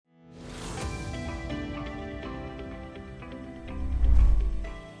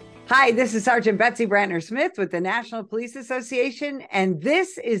Hi, this is Sergeant Betsy Brantner Smith with the National Police Association, and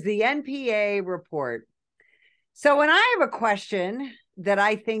this is the NPA report. So, when I have a question that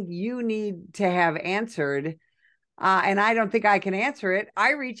I think you need to have answered, and I don't think I can answer it,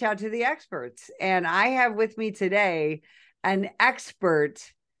 I reach out to the experts. And I have with me today an expert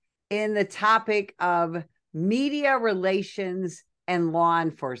in the topic of media relations and law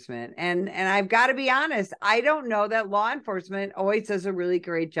enforcement. And I've got to be honest, I don't know that law enforcement always does a really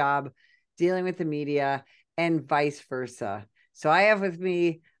great job dealing with the media and vice versa. So I have with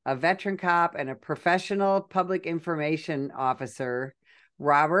me a veteran cop and a professional public information officer.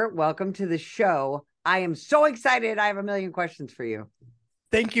 Robert, welcome to the show. I am so excited. I have a million questions for you.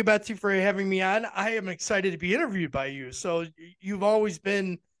 Thank you, Betsy, for having me on. I am excited to be interviewed by you. So you've always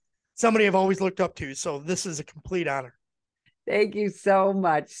been somebody I've always looked up to. So this is a complete honor. Thank you so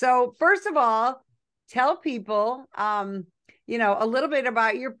much. So first of all, tell people, a little bit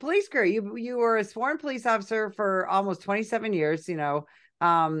about your police career. You were a sworn police officer for almost 27 years,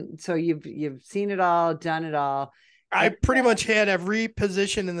 so you've seen it all, done it all. I pretty much had every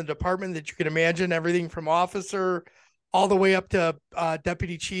position in the department that you can imagine, everything from officer all the way up to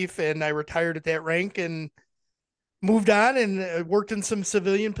deputy chief. And I retired at that rank and moved on and worked in some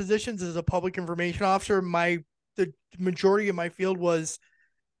civilian positions as a public information officer. The majority of my field was,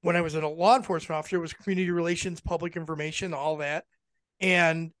 when I was a law enforcement officer, was community relations, public information, all that.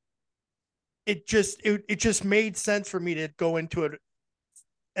 And it just made sense for me to go into it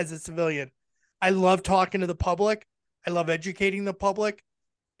as a civilian. I love talking to the public. I love educating the public,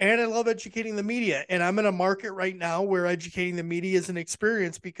 and I love educating the media. And I'm in a market right now where educating the media is an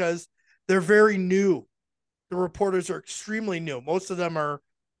experience because they're very new. The reporters are extremely new. Most of them are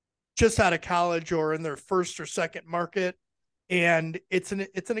just out of college or in their first or second market. And it's an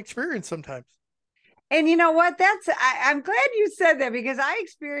experience sometimes. And you know what? I'm glad you said that because I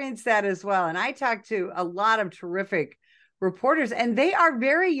experienced that as well. And I talked to a lot of terrific reporters, and they are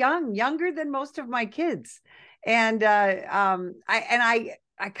very young, younger than most of my kids. And I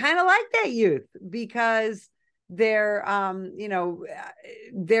kind of like that youth because they're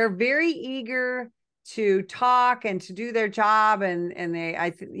they're very eager to talk and to do their job, and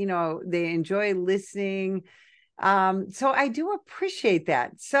they enjoy listening. So I do appreciate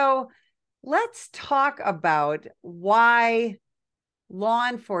that. So let's talk about why law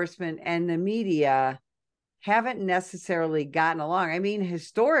enforcement and the media haven't necessarily gotten along. I mean,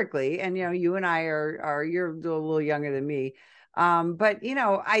 historically, and you and I you're a little younger than me. But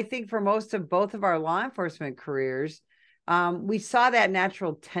I think for most of both of our law enforcement careers, we saw that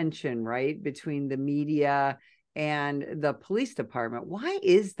natural tension, right, between the media and the police department. Why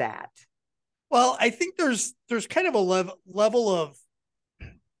is that? Well, I think there's kind of a level of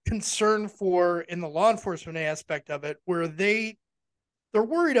concern for in the law enforcement aspect of it where they're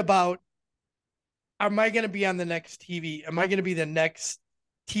worried about, am I going to be on the next TV? Am I going to be the next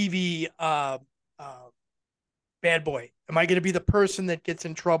TV bad boy? Am I going to be the person that gets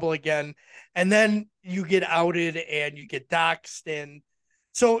in trouble again? And then you get outed and you get doxxed. And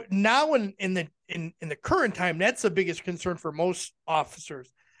so now in the current time, that's the biggest concern for most officers.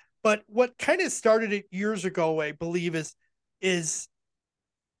 But what kind of started it years ago, I believe, is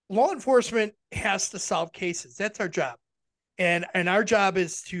law enforcement has to solve cases. That's our job. And our job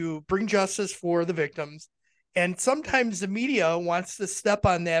is to bring justice for the victims. And sometimes the media wants to step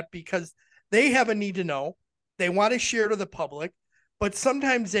on that because they have a need to know. They want to share to the public, but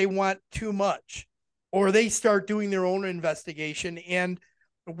sometimes they want too much, or they start doing their own investigation. And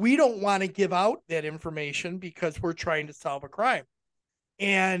we don't want to give out that information because we're trying to solve a crime.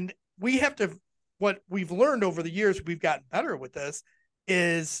 And we have to, what we've learned over the years, we've gotten better with this,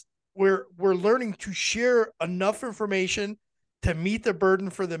 is we're learning to share enough information to meet the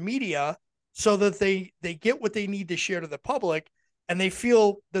burden for the media so that they get what they need to share to the public and they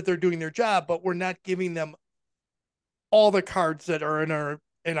feel that they're doing their job, but we're not giving them all the cards that are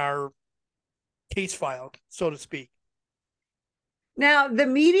in our case file, so to speak. Now, the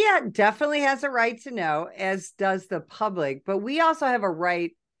media definitely has a right to know, as does the public, but we also have a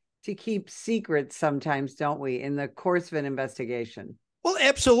right to keep secrets sometimes, don't we, in the course of an investigation? Well,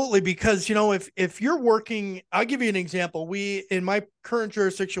 absolutely, because if you're working, I'll give you an example. In my current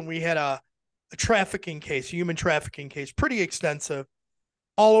jurisdiction, we had a trafficking case, a human trafficking case, pretty extensive,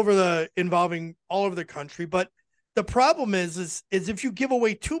 involving all over the country. But the problem is if you give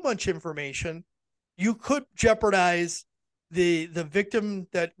away too much information, you could jeopardize the victim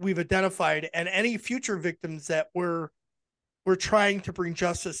that we've identified and any future victims that we're trying to bring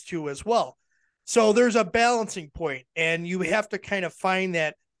justice to as well. So there's a balancing point, and you have to kind of find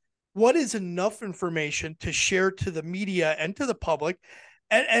that what is enough information to share to the media and to the public,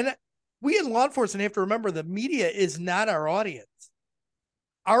 And we in law enforcement have to remember the media is not our audience.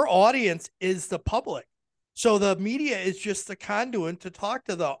 Our audience is the public. So the media is just the conduit to talk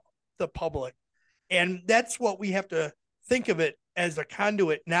to the public. And that's what we have to think of it, as a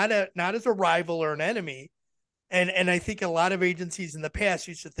conduit, not as a rival or an enemy. And I think a lot of agencies in the past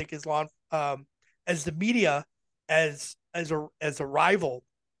used to think as the media as a rival.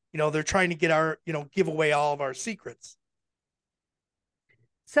 They're trying to get give away all of our secrets.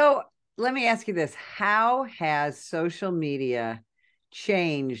 So let me ask you this. How has social media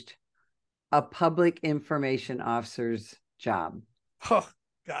changed a public information officer's job? Oh,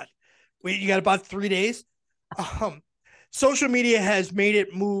 God. You got about 3 days. Social media has made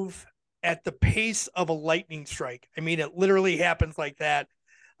it move at the pace of a lightning strike. I mean, it literally happens like that.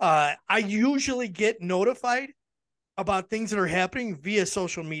 I usually get notified about things that are happening via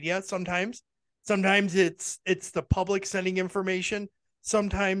social media. Sometimes it's the public sending information.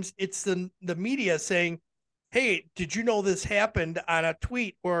 Sometimes it's the media saying, hey, did you know this happened, on a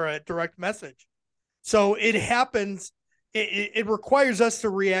tweet or a direct message? So it happens. It requires us to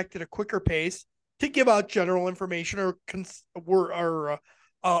react at a quicker pace to give out general information or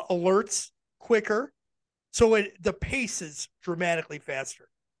alerts quicker. So the pace is dramatically faster.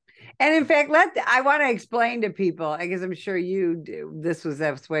 And in fact, I want to explain to people, because I'm sure you do. This was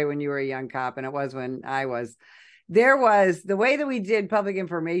this way when you were a young cop, and it was when I was. There was the way that we did public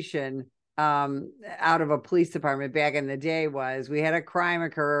information out of a police department back in the day was we had a crime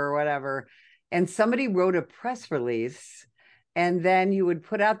occur or whatever, and somebody wrote a press release, and then you would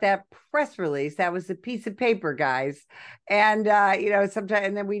put out that press release. That was a piece of paper, guys. And, sometimes,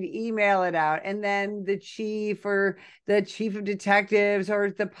 and then we'd email it out. And then the chief or the chief of detectives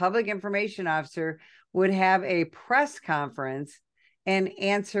or the public information officer would have a press conference and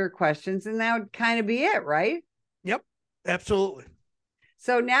answer questions. And that would kind of be it, right? Yep, absolutely.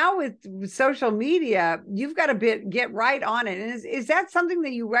 So now with social media, you've got to get right on it. And is that something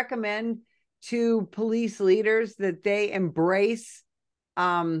that you recommend to police leaders, that they embrace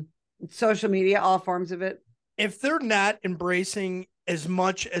social media, all forms of it? If they're not embracing as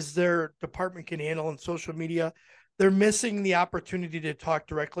much as their department can handle in social media, they're missing the opportunity to talk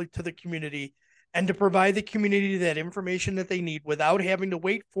directly to the community and to provide the community that information that they need without having to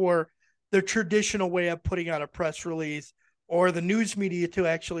wait for the traditional way of putting out a press release or the news media to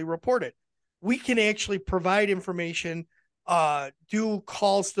actually report it. We can actually provide information, do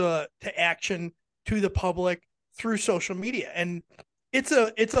calls to action to the public through social media. And it's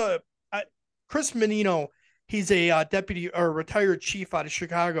a Chris Menino, he's a deputy or retired chief out of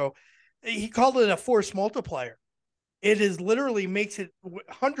Chicago. He called it a force multiplier. It is literally makes it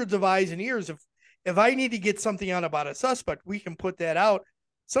hundreds of eyes and ears. If I need to get something out about a suspect, we can put that out.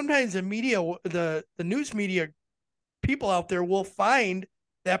 Sometimes the media, the news media people out there will find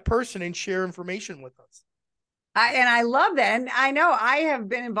that person and share information with us. And I love that. And I know I have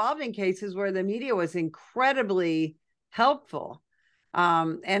been involved in cases where the media was incredibly helpful.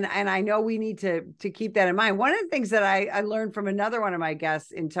 And I know we need to keep that in mind. One of the things that I learned from another one of my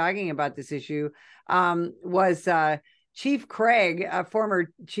guests in talking about this issue was Chief Craig,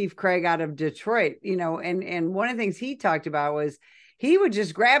 former Chief Craig out of Detroit, and one of the things he talked about was he would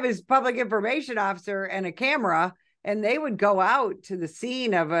just grab his public information officer and a camera, and they would go out to the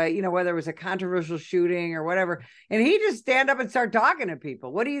scene of whether it was a controversial shooting or whatever, and he just stand up and start talking to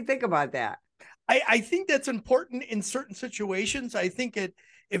people. What do you think about that? I think that's important in certain situations. I think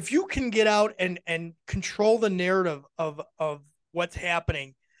if you can get out and control the narrative of what's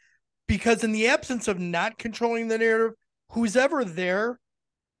happening, because in the absence of not controlling the narrative, who's ever there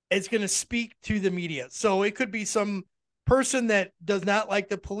is going to speak to the media. So it could be some person that does not like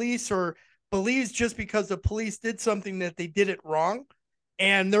the police or believes just because the police did something that they did it wrong,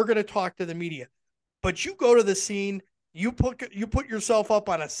 and they're going to talk to the media. But you go to the scene, you put yourself up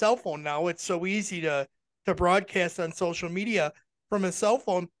on a cell phone. Now it's so easy to broadcast on social media from a cell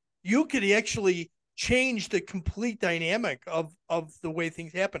phone. You could actually change the complete dynamic of the way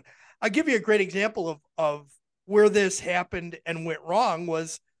things happen. I'll give you a great example of where this happened and went wrong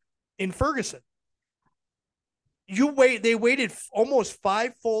was in Ferguson. They waited almost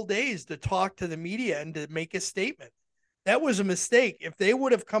 5 full days to talk to the media and to make a statement. That was a mistake. If they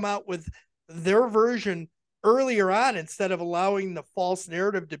would have come out with their version earlier on, instead of allowing the false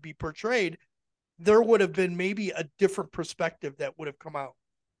narrative to be portrayed, there would have been maybe a different perspective that would have come out.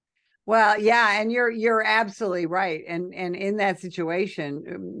 Well, yeah, and you're absolutely right. And in that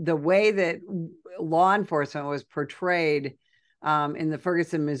situation, the way that law enforcement was portrayed in the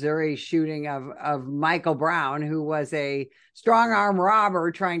Ferguson, Missouri shooting of Michael Brown, who was a strong arm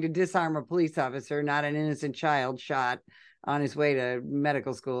robber trying to disarm a police officer, not an innocent child shot on his way to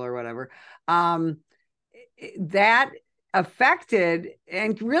medical school or whatever. That affected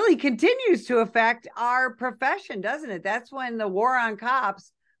and really continues to affect our profession, doesn't it? That's when the war on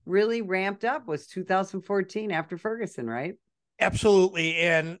cops really ramped up, was 2014 after Ferguson, right? Absolutely.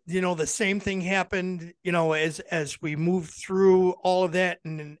 And, the same thing happened, as we moved through all of that,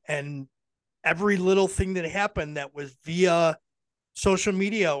 and every little thing that happened that was via social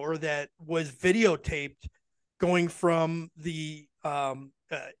media or that was videotaped, going from the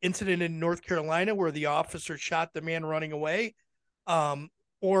incident in North Carolina where the officer shot the man running away,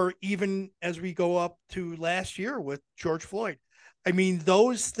 or even as we go up to last year with George Floyd. I mean,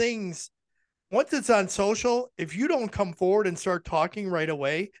 those things, once it's on social, if you don't come forward and start talking right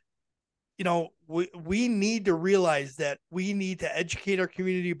away, we need to realize that we need to educate our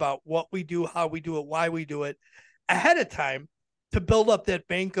community about what we do, how we do it, why we do it ahead of time, to build up that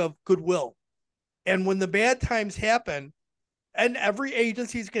bank of goodwill. And when the bad times happen, and every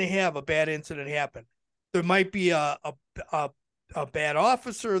agency is going to have a bad incident happen. There might be a bad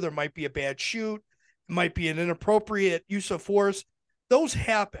officer, there might be a bad shoot, it might be an inappropriate use of force. Those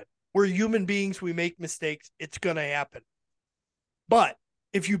happen. We're human beings, we make mistakes, it's going to happen. But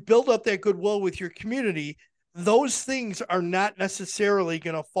if you build up that goodwill with your community, those things are not necessarily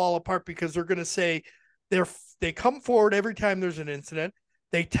going to fall apart, because they're going to say, they come forward every time there's an incident.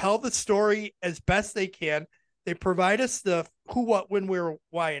 They tell the story as best they can. They provide us the who, what, when, where,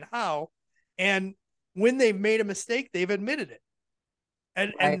 why, and how. And when they've made a mistake, they've admitted it.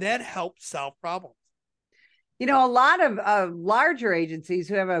 And that helps solve problems. A lot of larger agencies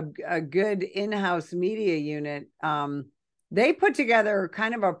who have a good in-house media unit, they put together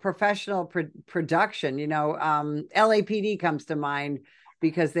kind of a professional production. LAPD comes to mind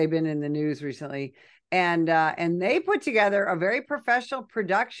because they've been in the news recently. And they put together a very professional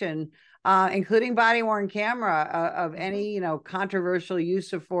production, including body-worn camera of any, controversial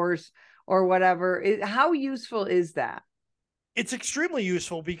use of force or whatever. How useful is that? It's extremely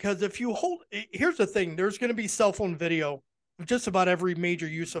useful, because here's the thing, there's going to be cell phone video of just about every major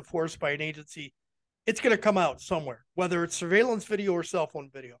use of force by an agency. It's going to come out somewhere, whether it's surveillance video or cell phone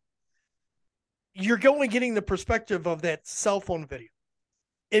video. You're only getting the perspective of that cell phone video.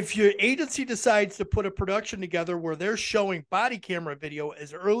 If your agency decides to put a production together where they're showing body camera video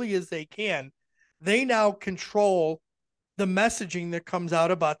as early as they can, they now control the messaging that comes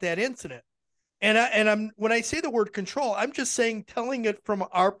out about that incident. And when I say the word control, I'm just saying, telling it from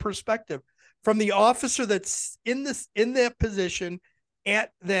our perspective, from the officer that's in that position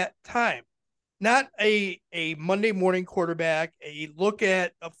at that time, not a Monday morning quarterback, a look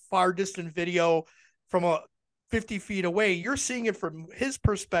at a far distant video from 50 feet away. You're seeing it from his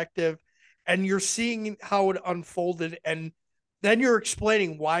perspective, and you're seeing how it unfolded. And then you're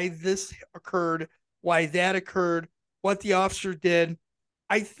explaining why this occurred, why that occurred, what the officer did.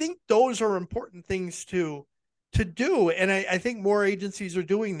 I think those are important things to do. And I think more agencies are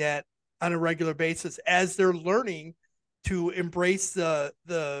doing that on a regular basis as they're learning to embrace the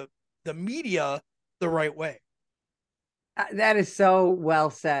media the right way. That is so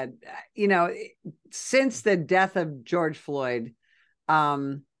well said. Since the death of George Floyd,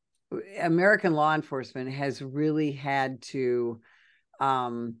 American law enforcement has really had to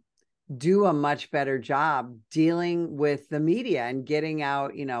do a much better job dealing with the media and getting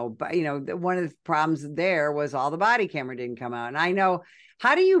out. One of the problems there was all the body camera didn't come out. And I know,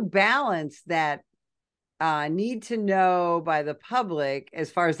 how do you balance that need to know by the public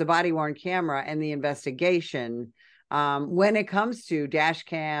as far as the body worn camera and the investigation when it comes to dash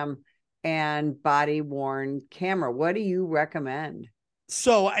cam and body worn camera? What do you recommend?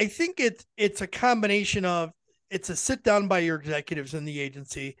 So I think it's a combination of, it's a sit down by your executives in the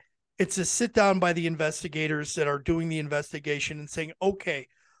agency. It's a sit down by the investigators that are doing the investigation and saying, okay,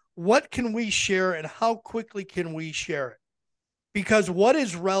 what can we share and how quickly can we share it? Because what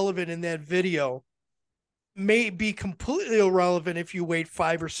is relevant in that video may be completely irrelevant if you wait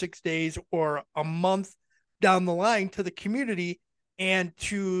 5 or 6 days or a month down the line to the community and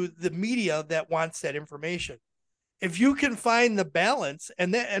to the media that wants that information. If you can find the balance,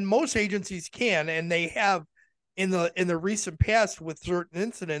 and most agencies can, and they have in the recent past with certain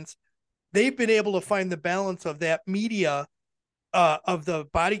incidents, they've been able to find the balance of that media, of the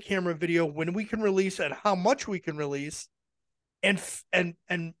body camera video, when we can release and how much we can release. And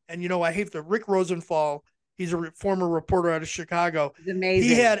I hate the Rick Rosenthal. He's a former reporter out of Chicago. He's amazing.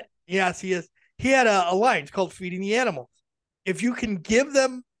 He is. He had a line. It's called Feeding the Animals. If you can give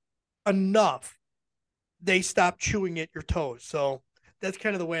them enough, they stop chewing at your toes. So that's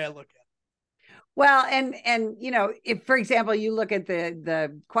kind of the way I look at it. Well, and you know, if for example you look at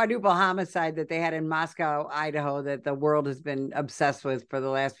the quadruple homicide that they had in Moscow, Idaho, that the world has been obsessed with for the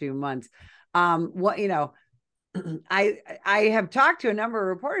last few months, what you know, I have talked to a number of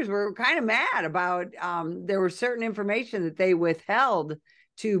reporters who were kind of mad about there was certain information that they withheld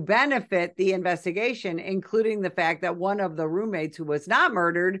to benefit the investigation, including the fact that one of the roommates who was not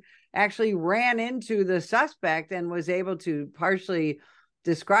murdered actually ran into the suspect and was able to partially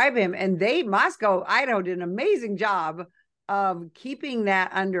describe him. And Moscow, Idaho, did an amazing job of keeping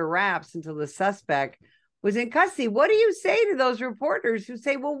that under wraps until the suspect was in custody. What do you say to those reporters who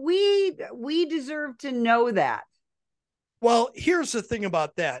say, well, we deserve to know that? Well, here's the thing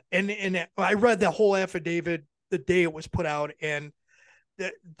about that. And I read the whole affidavit the day it was put out, and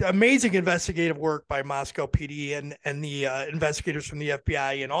the amazing investigative work by Moscow PD and the investigators from the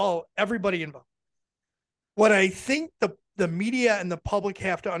FBI and everybody involved. What I think the media and the public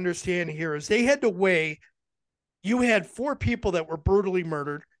have to understand here is they had to weigh, you had 4 people that were brutally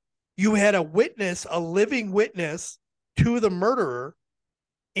murdered. You had a witness, a living witness to the murderer.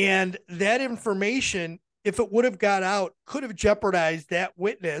 And that information, if it would have got out, could have jeopardized that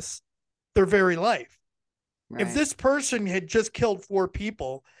witness their very life. Right. If this person had just killed 4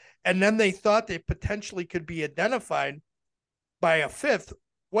 people and then they thought they potentially could be identified by a 5th,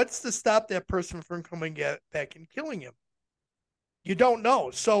 what's to stop that person from coming back and killing him? You don't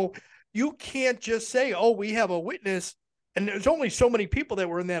know. So you can't just say, oh, we have a witness, and there's only so many people that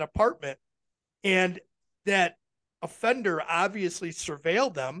were in that apartment, and that offender obviously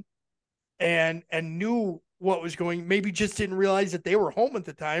surveilled them and knew what was going, maybe just didn't realize that they were home at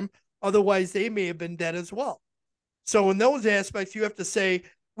the time. Otherwise, they may have been dead as well. So in those aspects, you have to say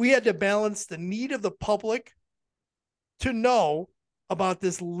we had to balance the need of the public to know about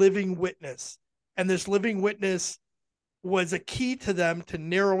this living witness. And this living witness was a key to them to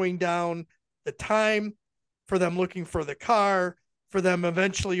narrowing down the time, for them looking for the car, for them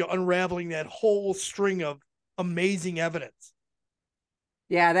eventually unraveling that whole string of amazing evidence.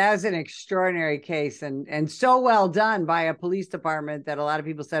 Yeah, that was an extraordinary case, and so well done by a police department that a lot of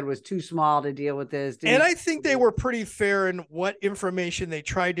people said was too small to deal with this. And I think they were pretty fair in what information they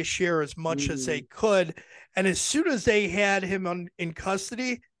tried to share as much as they could. And as soon as they had him in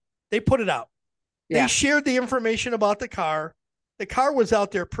custody, they put it out. Yeah. They shared the information about the car. The car was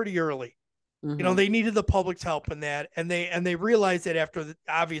out there pretty early. Mm-hmm. You know, they needed the public's help in that. And they realized that after,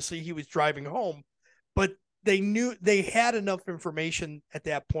 obviously, he was driving home. But they knew they had enough information at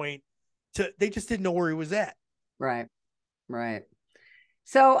that point they just didn't know where he was at. Right. Right.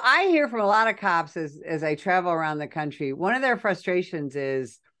 So I hear from a lot of cops as I travel around the country, one of their frustrations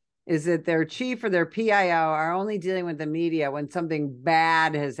is that their chief or their PIO are only dealing with the media when something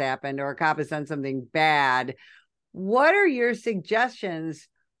bad has happened or a cop has done something bad. What are your suggestions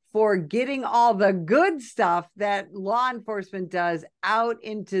for getting all the good stuff that law enforcement does out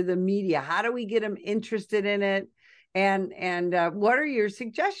into the media? How do we get them interested in it? And what are your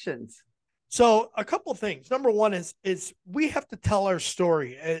suggestions? So a couple of things. Number one is we have to tell our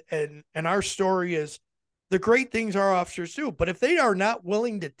story, and our story is the great things our officers do. But if they are not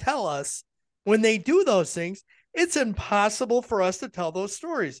willing to tell us when they do those things, it's impossible for us to tell those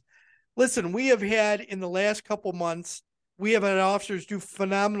stories. Listen, we have had in the last couple months, we have had officers do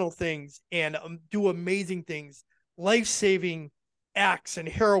phenomenal things and do amazing things, life-saving acts and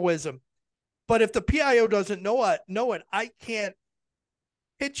heroism. But if the PIO doesn't know it, I can't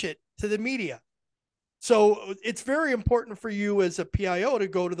pitch it to the media. So it's very important for you as a PIO to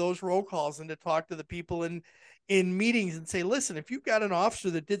go to those roll calls and to talk to the people in meetings and say, listen, if you've got an officer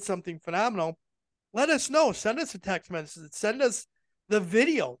that did something phenomenal, let us know. Send us a text message. Send us the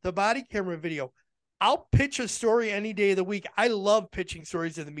video, the body camera video. I'll pitch a story any day of the week. I love pitching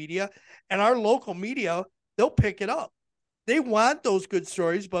stories to the media, and our local media, they'll pick it up. They want those good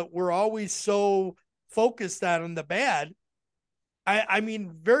stories, but we're always so focused on the bad. I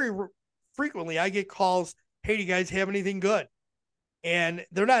mean, very frequently I get calls, hey, do you guys have anything good? And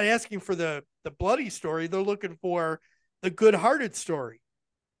they're not asking for the bloody story. They're looking for the good-hearted story.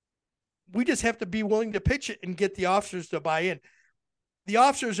 We just have to be willing to pitch it and get the officers to buy in. The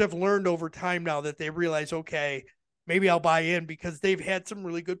officers have learned over time now that they realize, okay, maybe I'll buy in because they've had some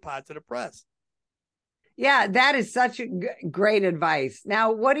really good positive press. Yeah, that is such great advice.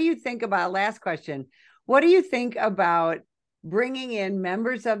 Now, what do you think about, last question, what do you think about bringing in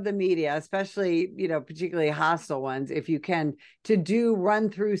members of the media, especially, particularly hostile ones, if you can, to do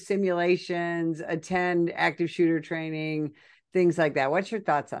run-through simulations, attend active shooter training, things like that? What's your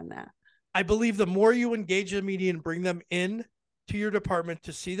thoughts on that? I believe the more you engage the media and bring them in to your department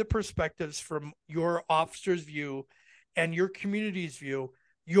to see the perspectives from your officer's view and your community's view,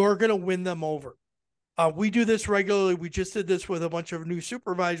 you're going to win them over. We do this regularly. We just did this with a bunch of new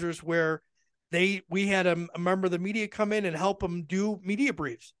supervisors where we had a member of the media come in and help them do media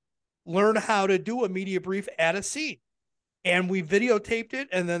briefs, learn how to do a media brief at a scene. And we videotaped it,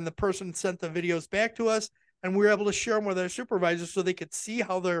 and then the person sent the videos back to us, and we were able to share them with our supervisors so they could see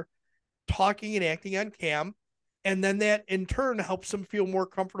how they're talking and acting on cam. And then that in turn helps them feel more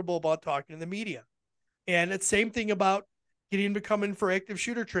comfortable about talking to the media. And it's the same thing about getting them to come in for active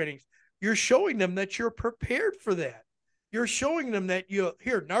shooter trainings. You're showing them that you're prepared for that. You're showing them that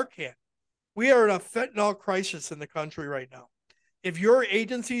here, Narcan. We are in a fentanyl crisis in the country right now. If your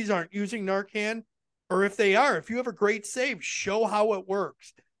agencies aren't using Narcan, or if they are, if you have a great save, show how it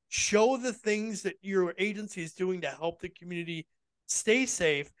works. Show the things that your agency is doing to help the community stay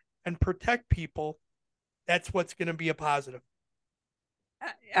safe and protect people. That's what's going to be a positive.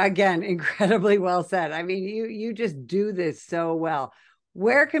 Again, incredibly well said. I mean, you just do this so well.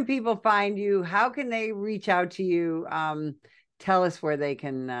 Where can people find you? How can they reach out to you? Tell us where they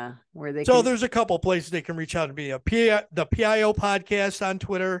can. There's a couple places they can reach out to me. The PIO podcast on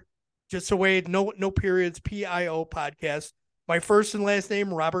Twitter, just a way, no periods. PIO podcast. My first and last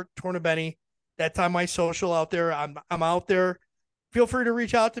name, Robert Tornabene. That's on my social out there. I'm out there. Feel free to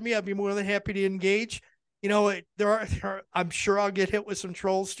reach out to me. I'd be more than happy to engage. You know, I'm sure I'll get hit with some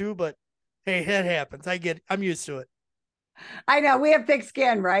trolls too, but hey, that happens. I'm used to it. I know, we have thick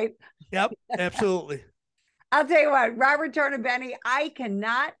skin, right? Yep, absolutely. I'll tell you what, Robert Tornabene, I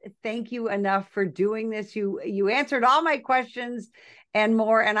cannot thank you enough for doing this. You answered all my questions and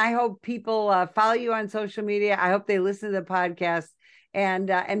more, and I hope people follow you on social media. I hope they listen to the podcast. And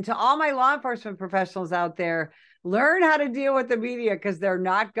to all my law enforcement professionals out there, learn how to deal with the media because they're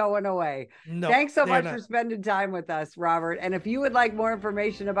not going away. No, thanks so much for spending time with us, Robert. And if you would like more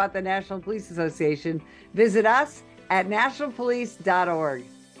information about the National Police Association, visit us at nationalpolice.org.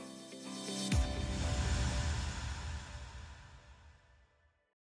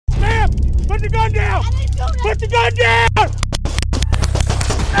 Sam, put the gun down! Put the gun down!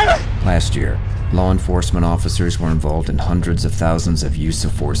 Last year, law enforcement officers were involved in hundreds of thousands of use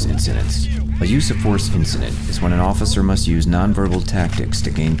of force incidents. A use of force incident is when an officer must use nonverbal tactics to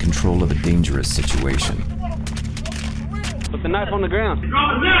gain control of a dangerous situation. Put the knife on the ground.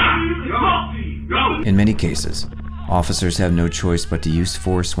 In many cases, officers have no choice but to use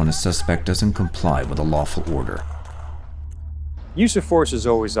force when a suspect doesn't comply with a lawful order. Use of force is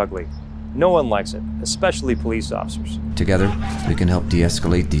always ugly. No one likes it, especially police officers. Together, we can help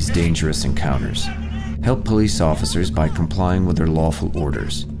de-escalate these dangerous encounters. Help police officers by complying with their lawful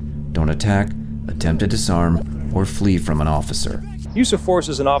orders. Don't attack, attempt to disarm, or flee from an officer. Use of force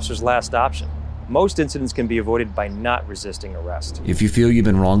is an officer's last option. Most incidents can be avoided by not resisting arrest. If you feel you've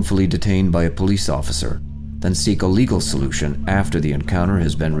been wrongfully detained by a police officer, then seek a legal solution after the encounter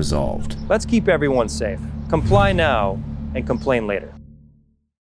has been resolved. Let's keep everyone safe. Comply now and complain later.